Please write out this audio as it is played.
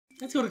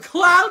Let's go to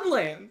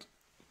Cloudland.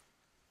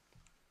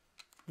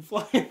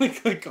 Fly in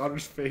the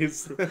Connor's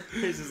face.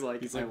 He's just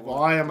like, He's like,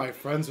 why am I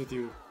friends with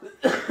you?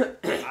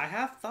 I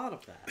have thought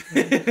of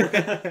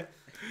that.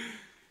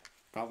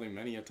 Probably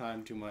many a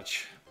time too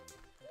much.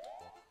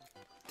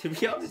 Did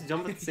we all just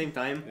jump at the same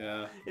time?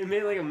 Yeah. It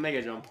made like a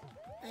mega jump.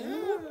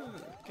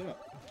 Get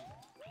up.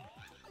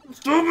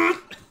 Stop it!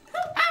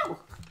 Ow!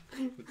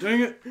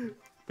 Dang it!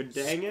 But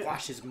dang it.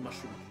 Squash his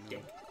mushroom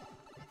dick.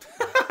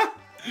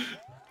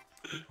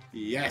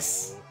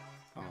 Yes!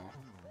 Oh.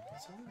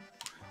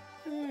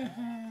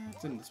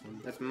 It's in this one.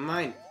 That's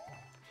mine.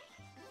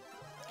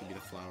 Give me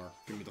the flower.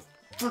 Give me the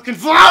freaking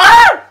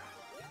flower!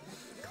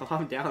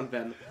 Calm down,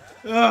 Ben.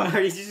 Ugh.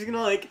 Are you just gonna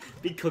like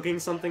be cooking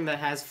something that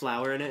has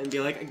flour in it and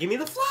be like, give me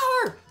the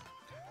flour?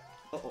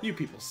 You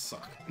people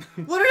suck.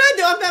 What did I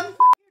do?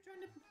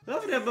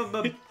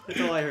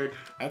 That's all I heard.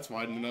 That's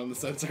widening out the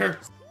sensor.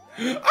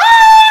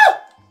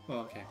 Ah! Oh,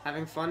 okay.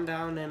 Having fun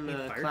down in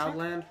fire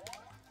Cloudland.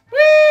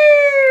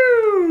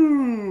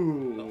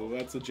 Woo!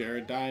 That's a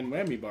Jared Dine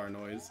whammy bar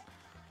noise.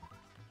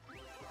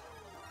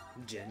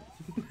 Gent.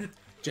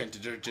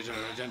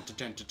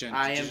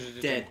 I am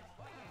dead.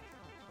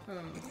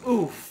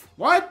 Oof.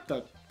 What?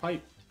 The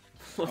pipe.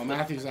 Oh,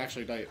 Matthew's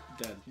actually dead.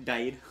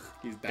 Died.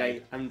 He's Died.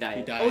 died. I'm He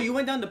died. died. Oh, you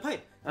went down the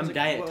pipe. I was I'm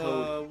Diet well,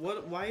 Toad.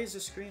 What? Why is the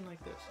screen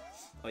like this?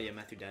 Oh yeah,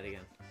 Matthew died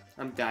again.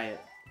 I'm diet.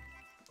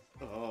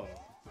 Oh.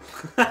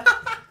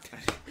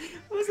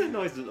 What was that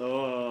noise?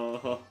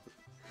 Oh.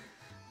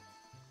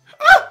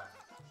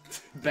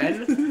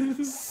 Ben?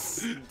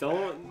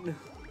 Don't.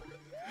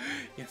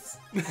 Yes.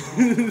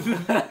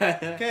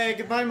 Okay,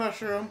 goodbye,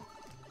 mushroom.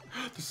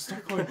 This is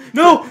start going.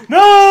 No! No!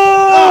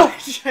 I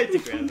tried to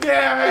grab it.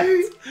 Damn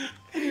it!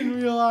 I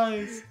didn't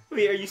realize.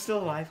 Wait, are you still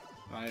alive?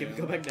 Can we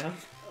go back down?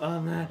 Oh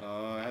man.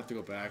 I have to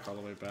go back, all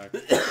the way back.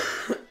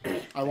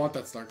 I want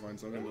that start line,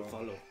 so I'm gonna go.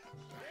 Follow.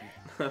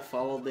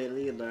 Follow the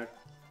leader.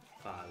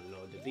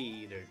 Follow the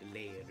leader, the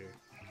leader.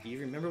 Do you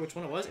remember which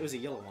one it was? It was a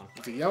yellow one.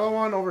 It's a yellow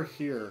one over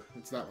here.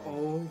 It's that one.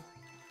 Oh,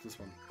 This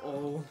one.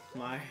 oh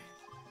my.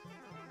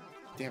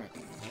 Damn it.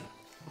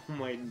 Oh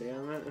my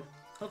damn it.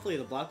 Hopefully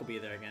the block will be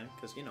there again,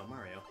 because, you know,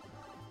 Mario.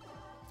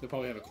 They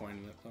probably have a coin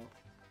in it, though.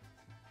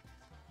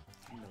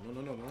 No,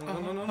 no, no, no, no,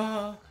 no, no,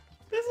 no.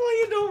 That's why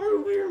you don't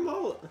move your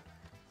remote.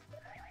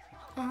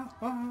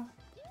 Oh,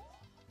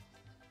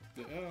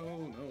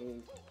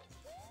 no.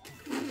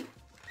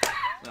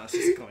 No, it's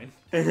just a coin.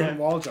 I can't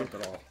wall jump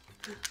at all.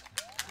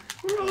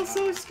 We're all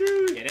so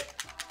screwed. Get it?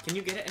 Can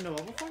you get it in a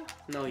bubble form?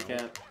 No, you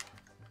can't.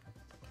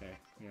 Okay,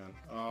 hang on.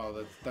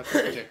 Oh, that's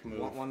a dick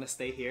move. Want to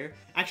stay here?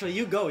 Actually,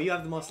 you go. You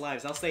have the most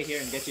lives. I'll stay here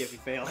and get you if you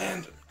fail.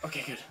 And,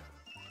 okay, good.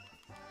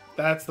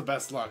 That's the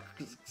best luck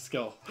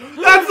skill.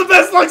 That's the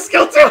best luck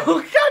skill, too!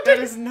 God That damn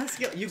it! is not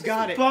skill. You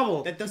got it.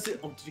 Bubble. That doesn't.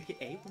 Oh, did you hit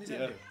A? What does that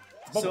Yeah. do?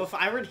 Bubble. So if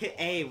I were to hit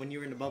A when you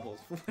were in the bubbles,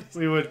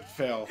 We would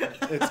fail.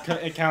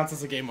 It counts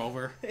as a game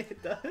over.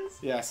 it does.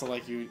 Yeah, so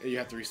like you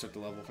have to restart the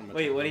level from the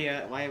Wait, top. what do you?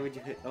 Why would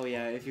you hit? Oh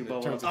yeah, if you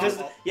bubble. turns Because-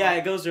 out- yeah,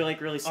 it goes to like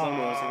really slow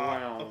mo. It's like,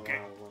 wow. okay.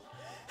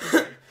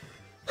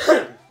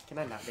 Wow. Can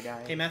I knock the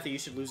guy? Hey Matthew, you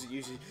should use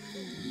it.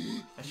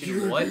 I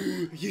should what?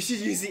 You should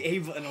use the A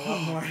button a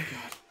lot more.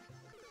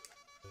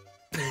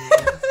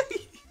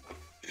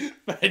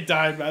 I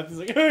died, Matthew's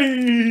like,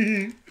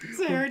 hey!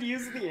 So I heard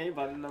using the A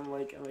button. I'm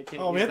like, I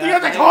can't. Oh, we use have to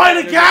get that. the coin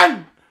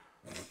again!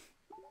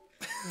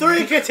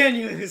 3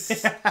 continues.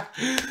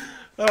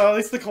 Oh, at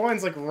least the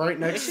coin's like right You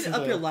next should to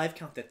up the... your live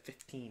count to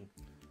 15.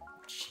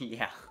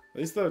 Yeah. At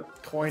least the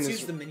coin Let's is...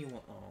 use the mini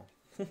one. Oh.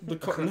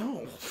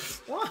 No.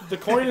 What? The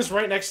coin is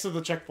right next to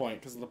the checkpoint,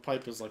 because the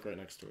pipe is like right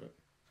next to it.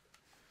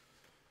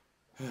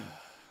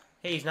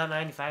 Hey, he's not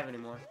 95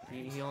 anymore.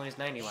 He only has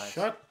 90 lives.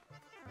 Shut...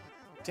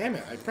 Damn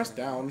it, I pressed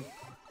down.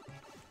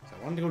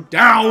 I wanted to go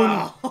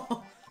down!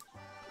 Oh.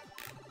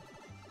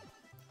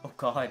 Oh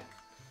god.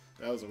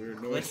 That was a weird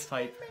Glitch noise.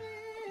 pipe.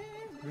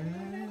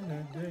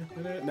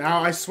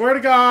 Now, I swear to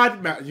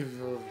God, Matt,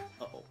 you...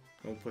 Uh-oh.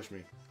 Don't push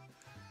me.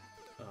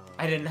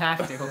 I didn't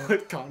have to.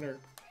 Connor.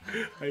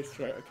 I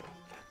swear, okay.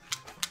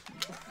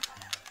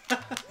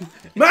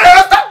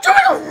 Man, stop doing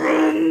a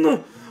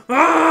run!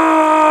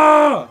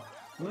 Ah!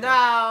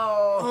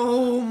 No!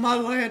 Oh, my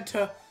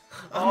Lanta.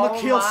 I'm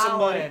gonna kill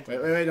somebody.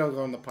 Wait, don't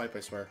go in the pipe, I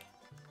swear.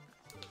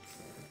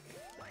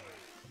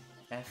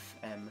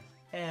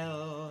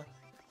 FML.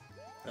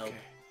 Okay.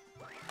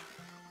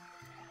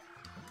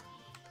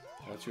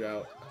 Got you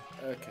out.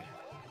 Okay.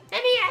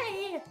 Let me out of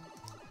here!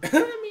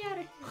 Let me out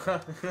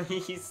of here!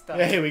 He's stuck.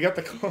 Hey, we got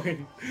the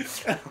coin.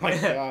 Oh my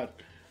god.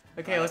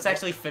 Okay, let's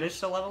actually finish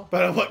the level.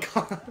 But at what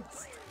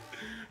cost?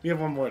 We have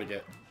one more to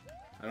get.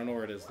 I don't know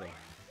where it is, though.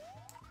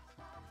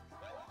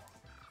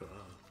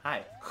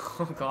 Hi.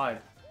 Oh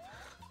god.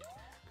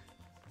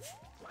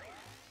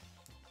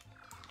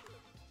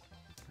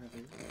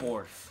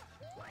 Borf.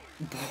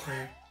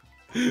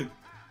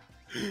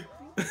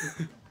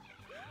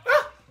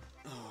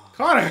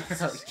 Connor!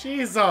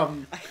 Jeez,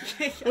 I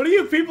can't. what are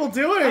you people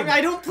doing?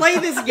 I don't play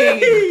this game.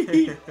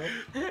 Did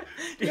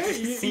Yeah,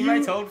 you you- see my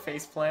you- Toad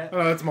faceplant?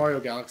 Oh, that's Mario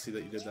Galaxy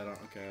that you did that on.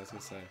 Okay, I was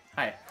gonna say.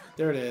 Hi.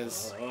 There it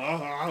is.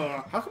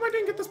 How come I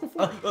didn't get this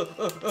before?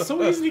 It's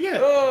so easy to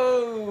get.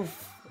 Oh.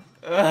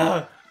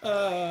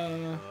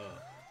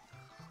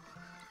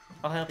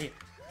 I'll help you.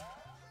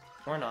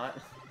 Or not.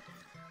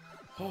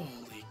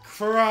 Holy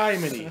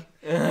criminy.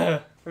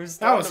 Who's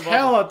That was throwing the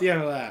hell ball? at the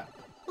end of that.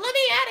 Let me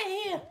out of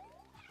here.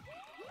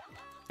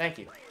 Thank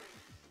you.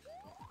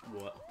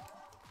 What?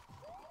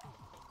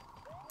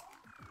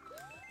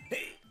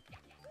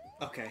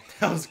 Okay.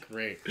 That was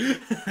great.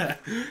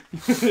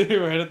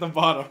 Right at the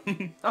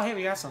bottom. Oh, hey,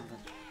 we got something.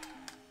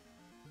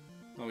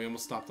 Oh, we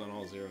almost stopped on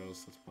all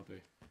zeros. That's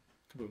puppy.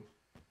 Kaboom.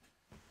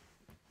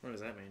 What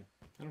does that mean?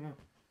 I don't know.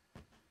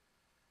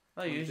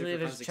 Oh, One, usually two,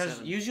 there's five, six, treasure.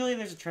 seven. Usually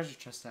there's a treasure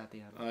chest at the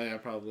end. Oh yeah,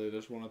 probably.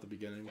 There's one at the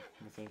beginning,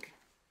 I think.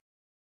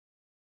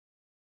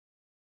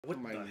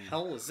 What My- the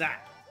hell is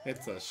that?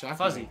 It's a Shocky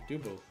Fuzzy.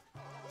 Dubo.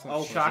 It's not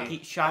Oh,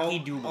 Shocky. Shocky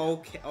Dooble.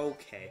 Okay,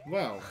 okay.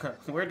 Well,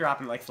 We're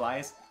dropping like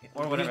flies.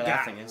 Or whatever We that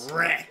got thing is.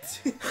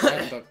 wrecked.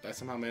 I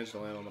somehow managed to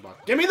land on the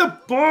box. Give me the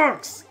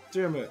box!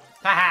 Damn it.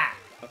 Haha!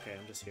 Okay,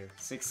 I'm just here.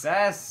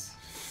 Success!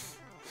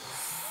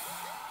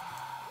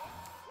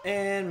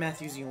 And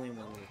Matthew's the only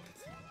one with it.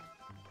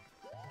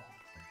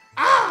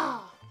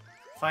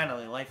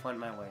 Finally, life went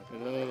my way.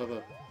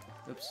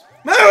 Oops.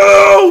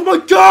 Oh my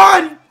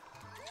god!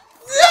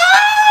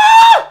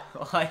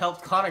 Well, I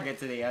helped Connor get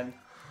to the end.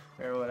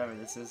 Or whatever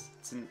this is.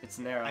 It's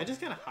narrow. I just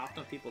kind of hopped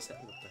on people's head.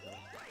 What the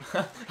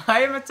hell?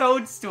 I am a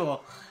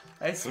toadstool.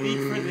 I speak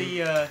for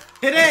the,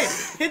 Hit it!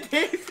 Hit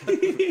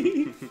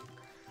it!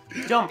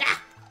 jump.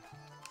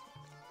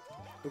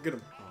 Look at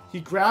him. He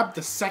grabbed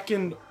the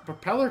second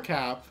propeller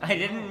cap. I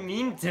didn't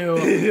mean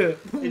to.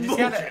 I just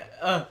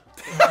gotta,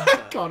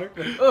 Connor.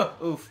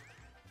 oof.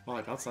 Oh,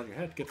 I bounced on your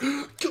head. Good.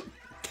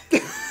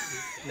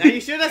 Now you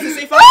sure that's a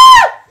safe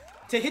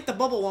to hit the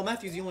bubble while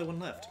Matthew's the only one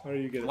left. How are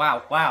you good?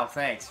 Wow,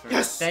 thanks.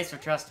 Yes! Thanks for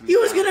trusting me. He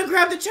was gonna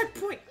grab the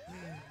checkpoint!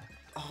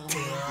 Oh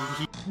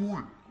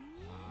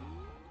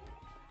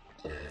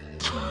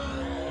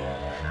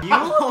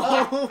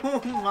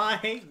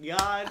my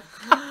god.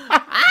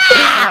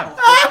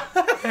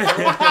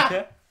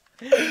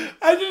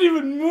 I didn't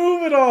even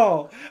move at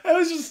all.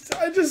 I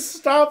just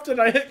stopped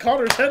and I hit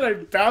Connor's head. I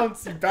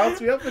bounced. He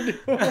bounced me up into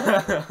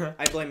him.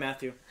 I blame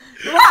Matthew.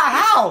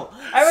 How?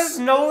 I was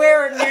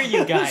nowhere near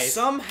you guys.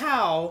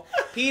 Somehow,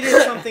 he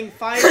did something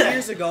 5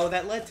 years ago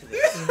that led to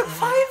this. 5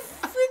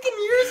 freaking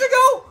years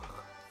ago?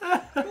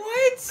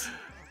 What?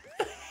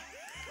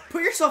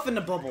 Put yourself in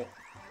the bubble.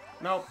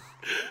 Nope.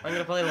 I'm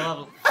gonna play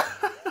level.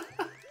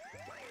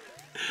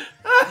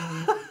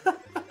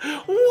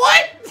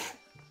 What?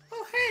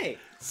 Oh, hey.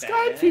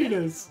 Sky Bad.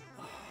 penis.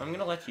 I'm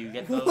gonna let you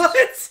get those. What?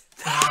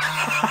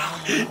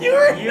 You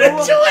were You-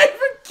 too late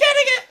for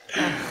getting it.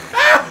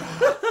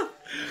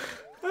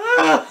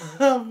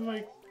 Oh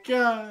my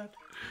god.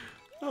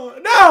 Oh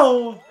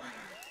no.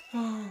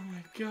 Oh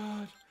my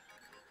god.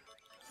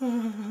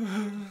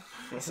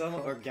 It's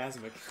almost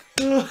orgasmic.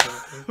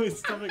 My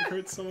stomach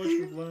hurts so much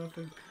from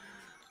laughing.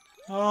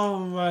 Oh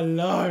my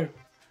lord.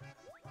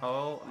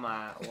 Oh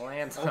my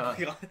lanta. Oh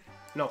my god.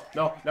 No,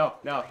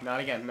 not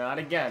again, not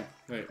again.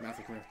 Wait,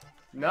 Matthew, come here.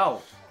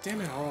 No.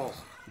 Damn it all.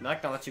 I'm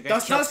not gonna let you guys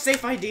That's kill- not a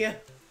safe idea.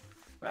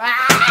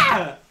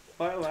 Ah!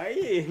 Why are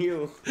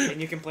you?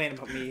 And you complain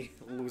about me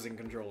losing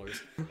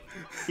controllers.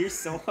 You're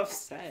so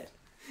upset.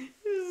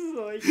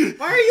 Why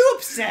are you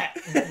upset?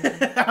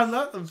 I'm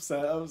not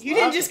upset. I was You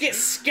didn't laughing. just get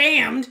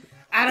scammed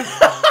out of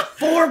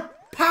 4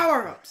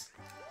 power-ups.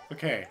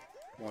 Okay,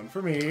 one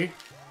for me.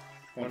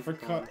 One for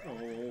cut.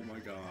 Oh my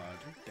god.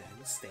 Ben,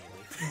 stay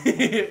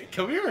away from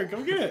Come here,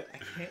 come get it. I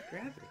can't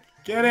grab it.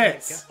 Get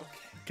it.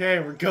 Okay.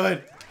 Okay, we're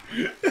good.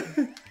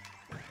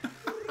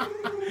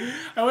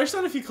 I wish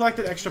that if you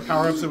collected extra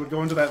power-ups, it would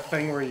go into that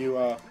thing where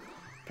you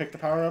pick the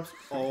power-ups.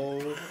 Oh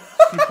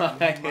My God.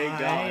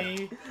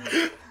 my!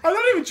 I'm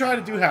not even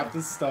trying to do half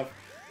this stuff.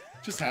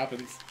 It just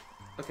happens.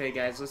 Okay,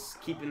 guys, let's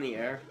keep in the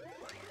air.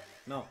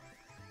 No.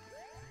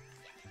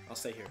 I'll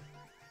stay here.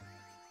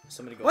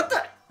 Somebody go. What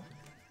the?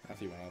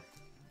 Matthew went up.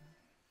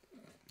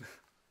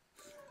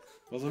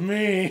 Wasn't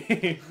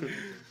me.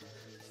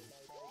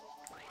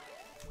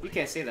 You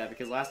can't say that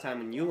because last time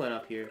when you went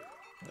up here.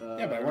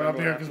 Yeah, but I went up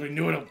here because we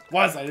knew what it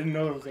was. I didn't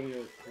know there was any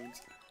other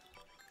codes.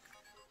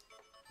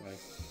 Like,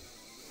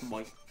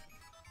 Boy.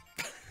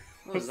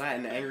 What was that?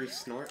 An angry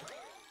snort?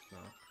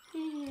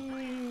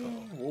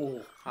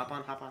 oh. Hop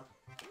on, hop on.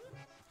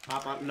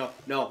 Hop on. No,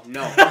 no,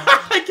 no.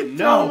 I can No.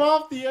 throw him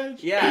off the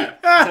edge. Yeah,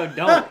 so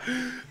don't.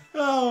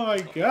 Oh my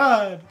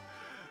god.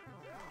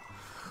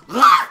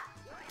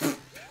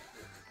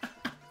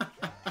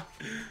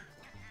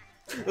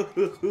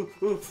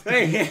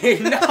 Hey,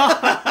 no!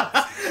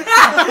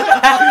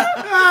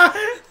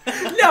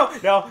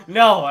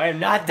 No, I am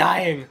not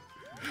dying.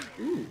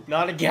 Ooh,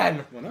 Not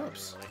again.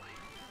 1-ups.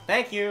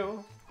 Thank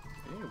you.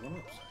 Yeah,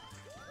 1-ups.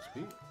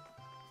 Sweet.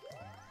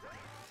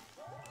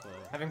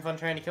 Having fun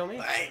trying to kill me?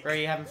 Or are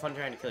you having fun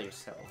trying to kill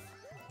yourself?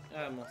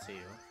 We'll see you.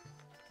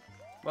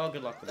 Well,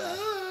 good luck with that.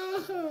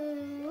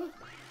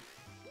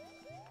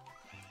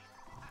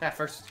 Yeah,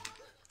 first.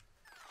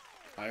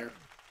 Fire.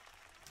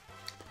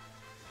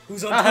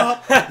 Who's on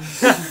top?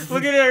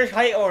 Look at their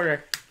height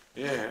order.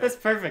 Yeah. That's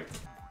perfect.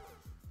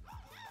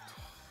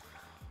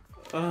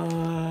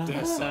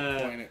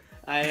 Disappointed.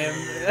 I am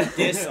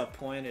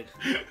Disappointed.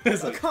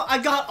 It's like, I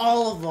got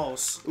all of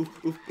those.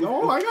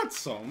 no, I got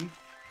some. Prick.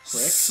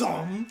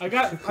 Some. I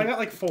got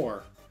like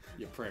 4.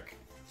 You prick.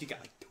 You got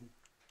like 2.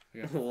 I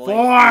got like,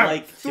 4.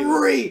 like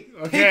 3.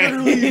 Okay. Take it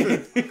or leave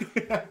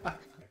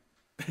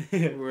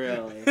it.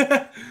 really.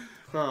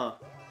 Huh.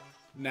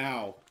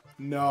 Now.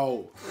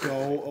 No.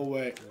 Go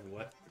away.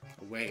 What?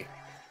 Away.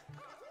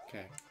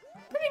 Okay.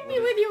 Putting me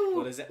with you.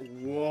 What is it?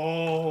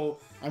 Whoa.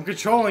 I'm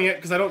controlling it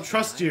because I don't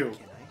trust you.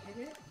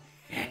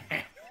 Can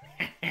I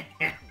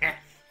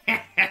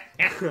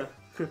hit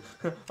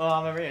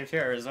Oh, my reign of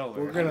terror is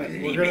over. We are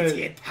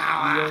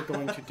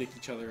going to dick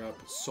each other up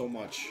so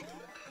much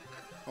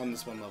on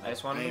this one level. I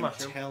just wanted I the am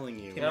mushroom. telling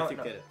you. You know, it?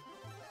 Get it.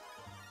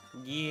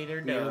 Get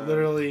her We are done.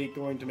 literally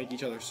going to make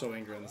each other so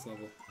angry on this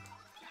level.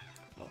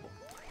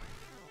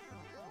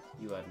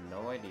 You had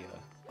no idea.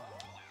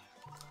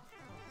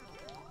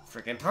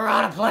 Freaking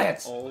piranha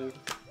plants! Oh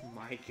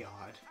my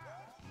god.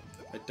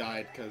 I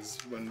died because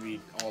when we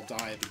all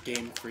die, the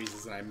game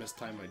freezes and I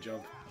mistime my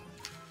jump.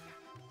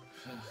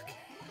 Okay.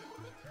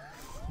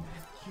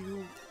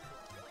 You.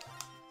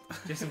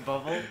 Just a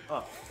bubble?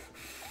 Oh.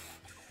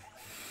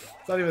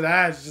 It's not even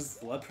that, it's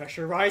just... Blood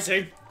pressure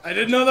rising. I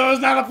didn't know there was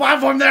not a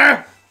platform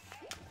there!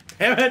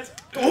 Damn it!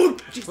 Oh,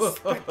 Jesus.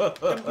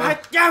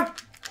 Back down.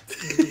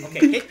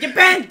 Okay, hit your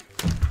pen.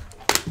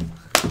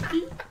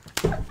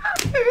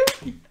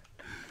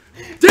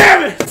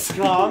 Damn it!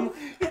 Calm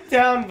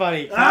down,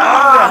 buddy. Calm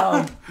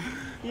Ah! down.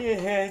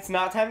 Yeah, it's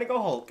not time to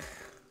go Hulk.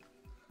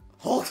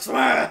 Hulk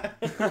smash.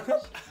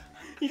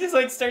 He just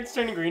like starts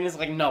turning green. Is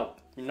like, no,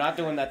 you're not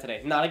doing that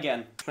today. Not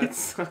again. That's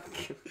so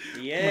cute.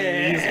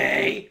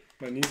 Yay.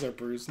 My knees are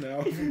bruised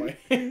now. My...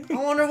 I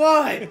wonder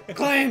why.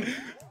 Claim.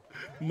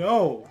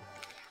 No!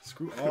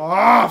 Screw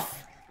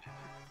off!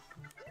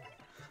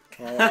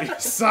 Oh, you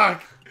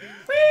suck!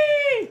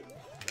 Whee!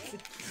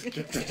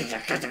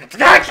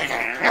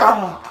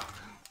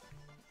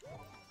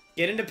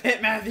 Get into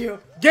pit, Matthew.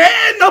 Get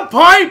in the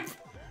pipe!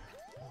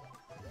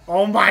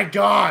 Oh my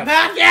god!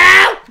 Matthew!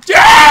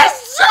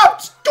 Yes!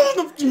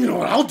 You know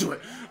what? I'll do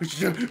it!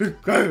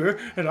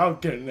 And I'll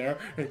get in there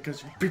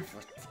because you people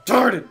are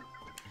retarded!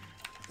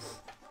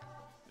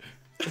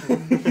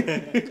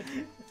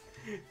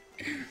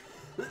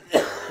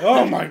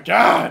 Oh my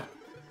god!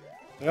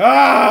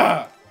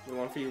 Ah!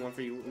 One for you, one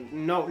for you.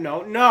 No,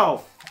 no,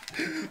 no!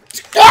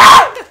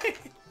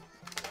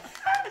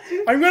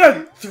 I'm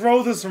gonna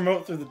throw this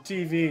remote through the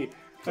TV.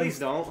 Please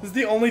don't. This is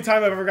the only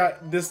time I've ever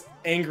got this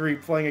angry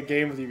playing a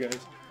game with you guys.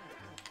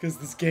 Because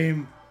this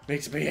game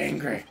makes me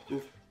angry.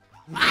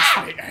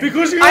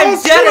 Because you all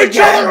I'm dead screw each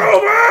again. other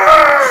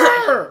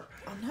over!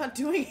 I'm not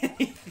doing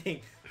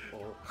anything.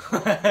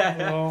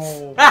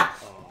 Oh. Ah!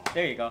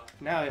 There you go.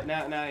 Now.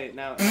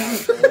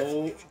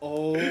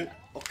 Oh,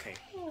 okay.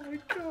 Oh my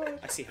god.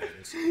 I see how it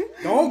is.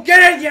 Don't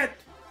get it yet!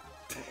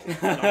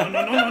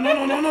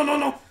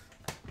 No.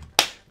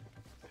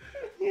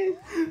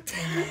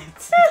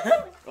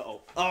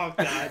 Uh-oh. Oh,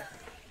 God.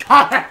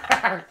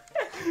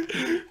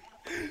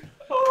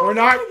 We're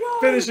not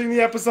finishing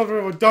the episode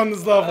when we're done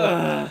this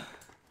level.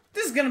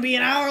 This is gonna be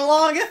an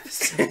hour-long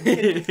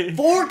episode.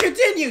 4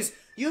 continues.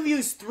 You've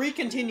used 3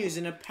 continues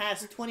in the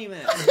past 20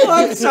 minutes.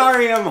 I'm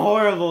sorry, I'm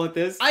horrible at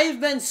this. I have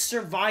been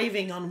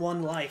surviving on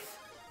 1 life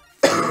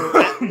for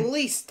at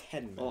least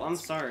 10 minutes. Well, I'm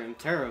sorry, I'm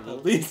terrible.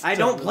 At least I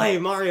don't play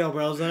Mario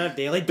Bros on a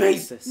daily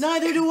basis.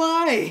 Neither do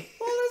I.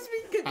 Well, let's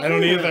be good. I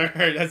don't either,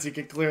 as you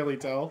can clearly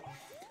tell.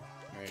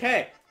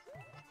 Okay.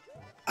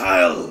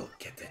 I'll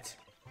get it.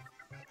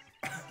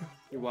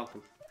 You're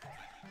welcome.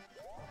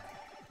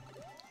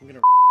 I'm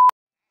gonna.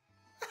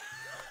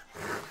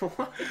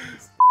 What?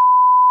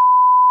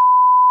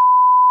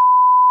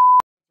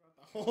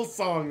 The whole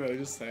song that I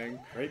just sang.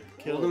 Rape, Well,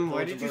 kill, then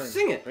why pillage, did and you burn.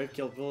 sing it? Rape,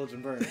 kill, pillage,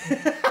 and burn.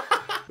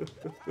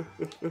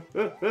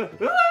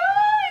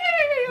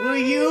 Will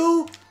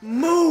you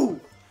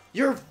move?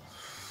 You're.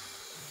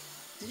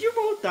 Did you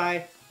both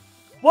die?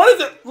 What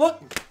is it?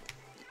 Look!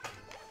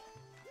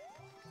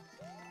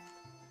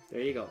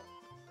 There you go.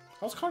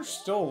 How's Connor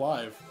still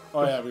alive?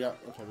 Oh yeah, we got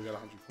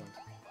 100 points.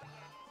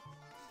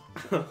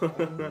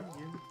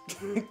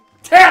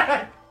 Damn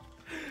it!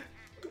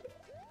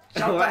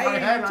 Jumped Why on my are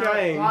head you and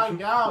trying? I'm flying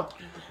down.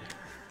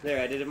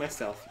 There, I did it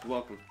myself. You're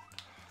welcome.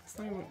 It's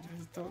not even-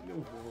 just don't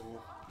know.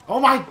 Oh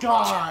my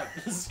god!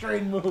 This is a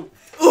strange move.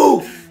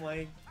 Oh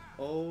my.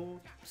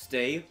 Oh.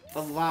 Stay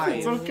alive.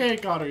 It's okay,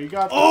 Connor. You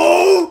got this.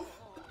 Oh!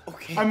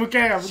 Okay. I'm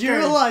okay. I'm okay. You're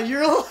alive.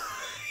 You're alive.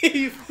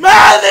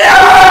 Matthew!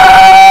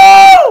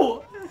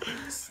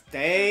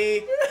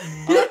 Stay.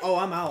 Oh,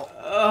 I'm out.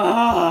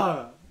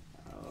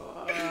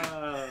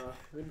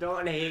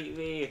 Don't hate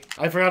me.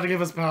 I forgot to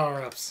give us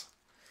power-ups.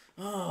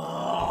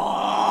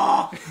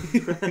 Oh.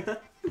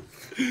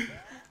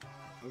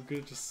 I'm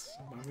gonna just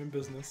mind my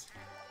business.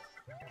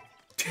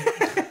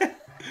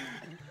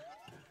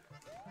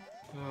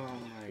 Oh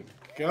my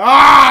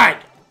god!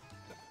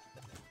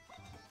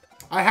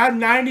 I had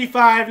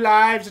 95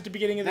 lives at the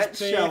beginning of this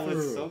That shell playthrough.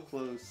 was so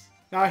close.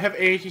 Now I have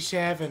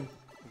 87.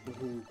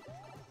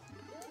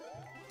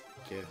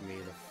 Give me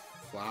the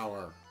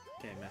flower.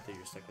 Okay, Matthew,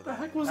 you're stuck with What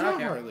the that. heck was I don't that,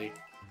 care. Harley?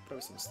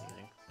 Probably some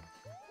sneezing.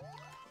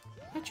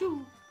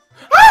 Achoo.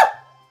 Ah!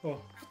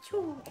 Oh,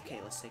 Okay,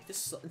 let's take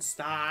this.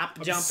 Stop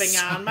I'm jumping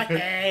on my sorry.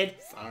 head.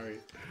 sorry.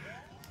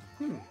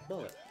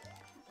 Bullet.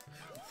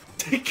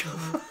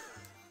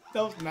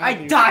 That was I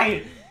Matthew.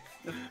 died!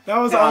 That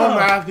was all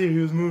Matthew. He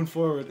was moving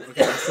forward.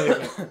 Okay, I'll save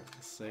it.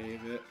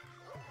 Save it.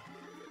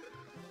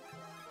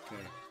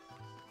 Okay.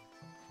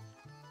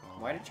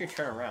 Why did you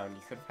turn around?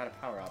 You could have had a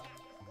power up.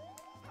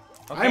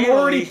 I'm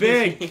already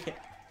big.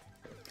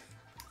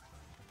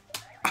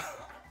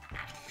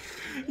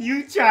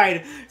 You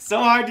tried so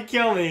hard to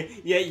kill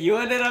me, yet you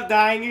ended up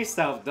dying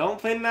yourself.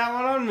 Don't pin that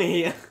one on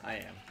me. I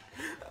am.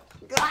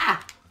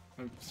 Ah!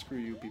 Screw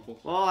you, people.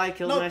 Well, I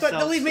killed No, myself.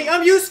 don't leave me. so-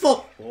 I'm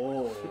useful.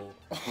 Oh.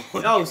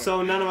 Oh,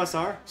 so none of us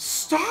are?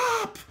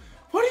 Stop!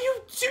 What are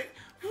you doing?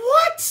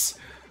 What?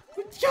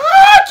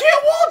 Ah, I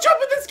can't wall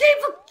jump in this game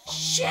for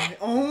shit!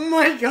 Oh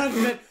my god,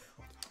 man.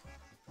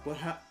 What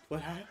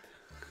happened?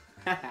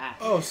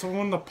 Oh,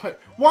 someone the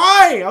pipe.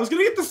 Why? I was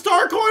gonna get the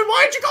star coin.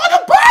 Why'd you go in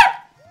the pipe?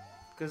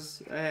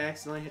 Because I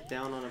accidentally hit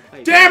down on a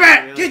pipe.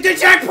 Damn it! Get the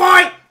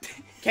checkpoint!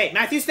 Okay,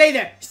 Matthew, stay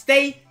there.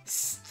 Stay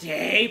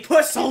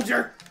put,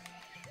 soldier.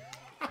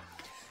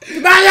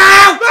 Goodbye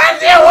now!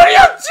 Matthew, what are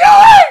you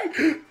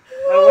doing?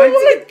 Oh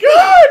my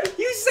god!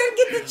 You said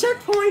get the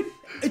checkpoint!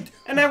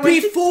 And I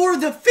went Before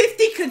the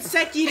 50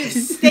 consecutive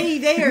stay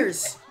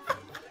there's.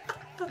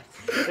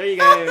 There you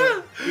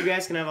go. You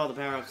guys can have all the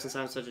power-ups since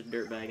I'm such a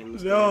dirtbag in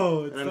this No,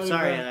 game. it's And I'm not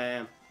sorry even I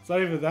am. It's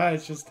not even that.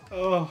 It's just,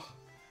 oh.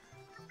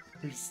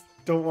 We just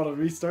don't want to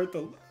restart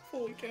the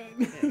level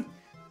again.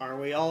 Are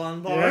we all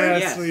on board?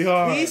 Yes, Yes. we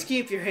are. Please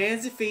keep your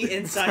hands and feet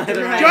inside the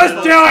Just right.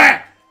 Just do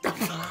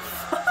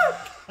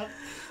it!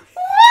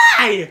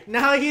 Why?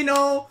 Now you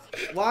know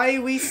why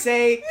we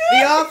say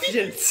the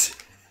options.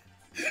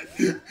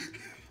 I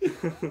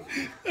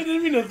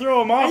didn't mean to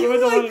throw him off. Are I you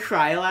meant, to let like him,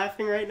 cry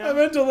laughing right I now?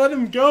 meant to let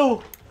him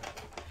go.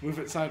 Move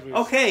it sideways.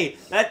 Okay,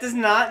 that does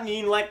not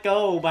mean let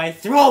go by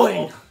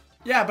throwing.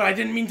 Yeah, but I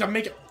didn't mean to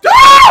make it.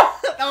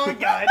 Oh my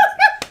god.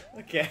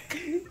 Okay.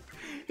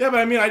 Yeah, but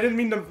I mean, I didn't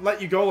mean to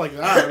let you go like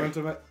that. I meant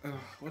to.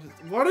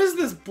 What is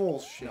this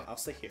bullshit? No, I'll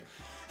stay here.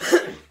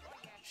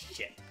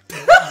 Shit.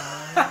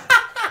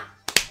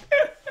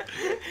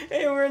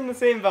 Hey, we're in the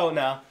same boat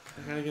now.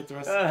 I gotta get the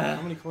rest. Ugh.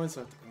 How many coins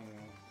do I have to?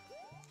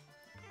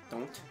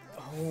 Don't.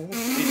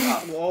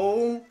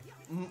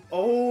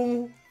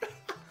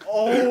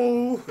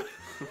 Oh.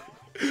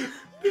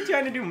 You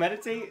trying to do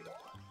meditate?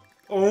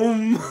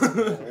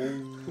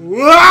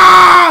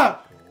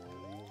 Ah!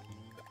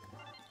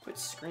 Quit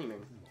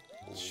screaming.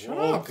 Shut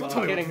Oh, up! Don't God.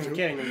 tell I'm me kidding, what I'm to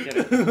kidding, I'm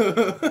kidding.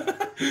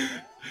 do.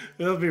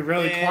 It'll be a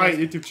really Man. quiet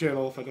YouTube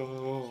channel if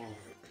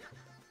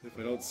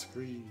I don't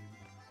scream.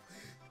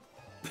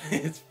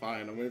 It's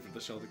fine. I'm waiting for the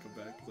shell to come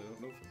back because I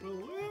don't know if it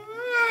will.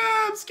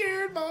 Ah, I'm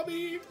scared,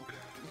 mommy.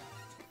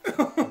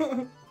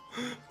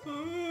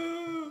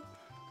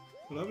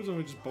 What happens if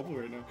I just bubble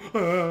right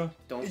now?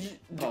 Don't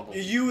bubble.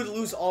 You would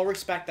lose all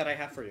respect that I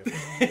have for you.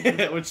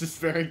 Which is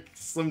very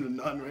slim to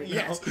none right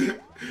Yes. now.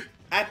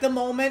 At the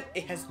moment,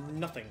 it has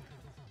nothing.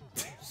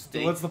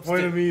 So what's the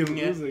point of me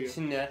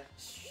losing it?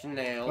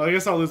 Snail. Well, I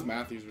guess I'll lose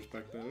Matthew's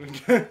respect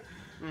then.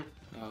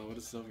 What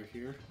is over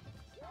here?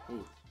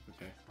 Oh,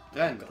 okay.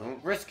 Then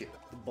don't risk it.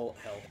 The bullet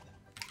hell.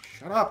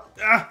 Shut up!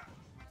 Ah!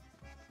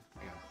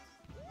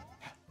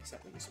 Is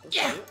that what you're supposed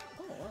to do?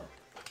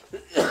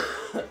 Oh,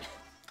 wow.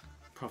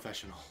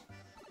 Professional.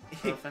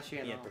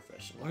 Professional. Yeah,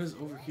 professional. What is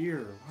over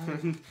here?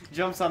 What?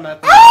 Jumps on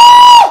that thing.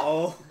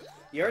 Oh,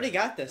 you already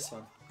got this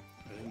one.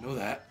 I didn't know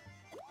that.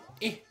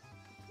 You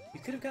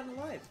could have gotten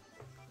alive.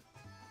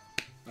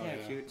 Oh, Yeah,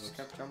 you just Oops.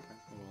 kept jumping.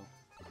 Oh, well.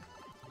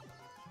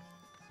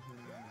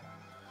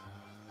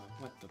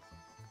 What the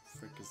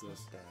frick is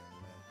this?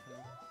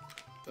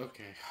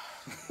 Okay.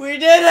 We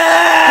did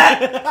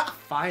it!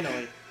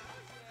 Finally.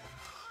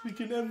 We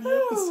can end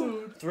the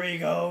episode. 3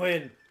 go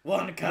in,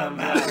 1 come Come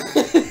out.